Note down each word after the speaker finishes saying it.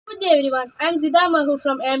Good day everyone, I am Zidane Marhoob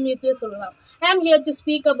from MUP School. I am here to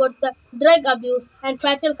speak about the drug abuse and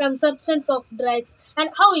fatal consumptions of drugs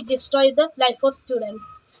and how it destroys the life of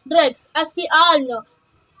students. Drugs, as we all know,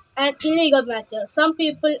 an illegal matter. Some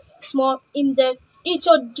people smoke, inject, eat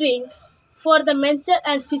or drink for the mental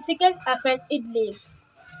and physical effect it leaves.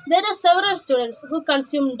 There are several students who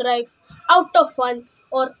consume drugs out of fun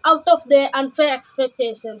or out of their unfair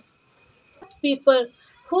expectations. People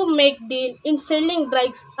who make deal in selling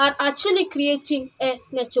drugs are actually creating a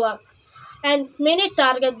network, and many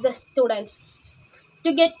target the students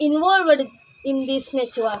to get involved in this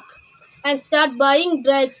network and start buying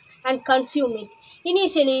drugs and consume it.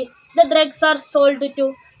 Initially, the drugs are sold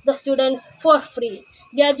to the students for free.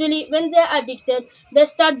 Gradually, when they are addicted, they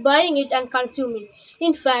start buying it and consume it.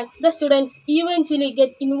 In fact, the students eventually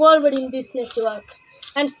get involved in this network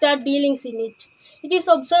and start dealing in it. It is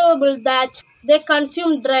observable that they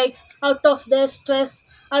consume drugs out of their stress,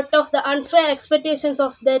 out of the unfair expectations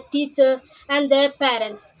of their teacher and their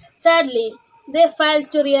parents. Sadly, they fail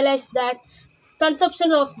to realize that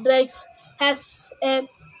consumption of drugs has a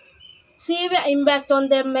severe impact on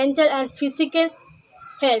their mental and physical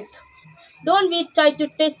health. Don't we try to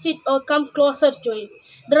touch it or come closer to it.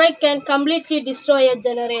 Drug can completely destroy a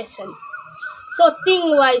generation. So think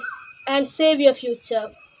wise and save your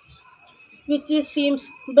future, which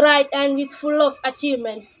seems bright and with full of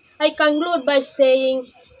achievements. I conclude by saying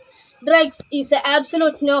drugs is an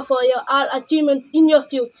absolute no for your all achievements in your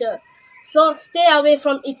future. So stay away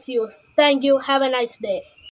from its use. Thank you. Have a nice day.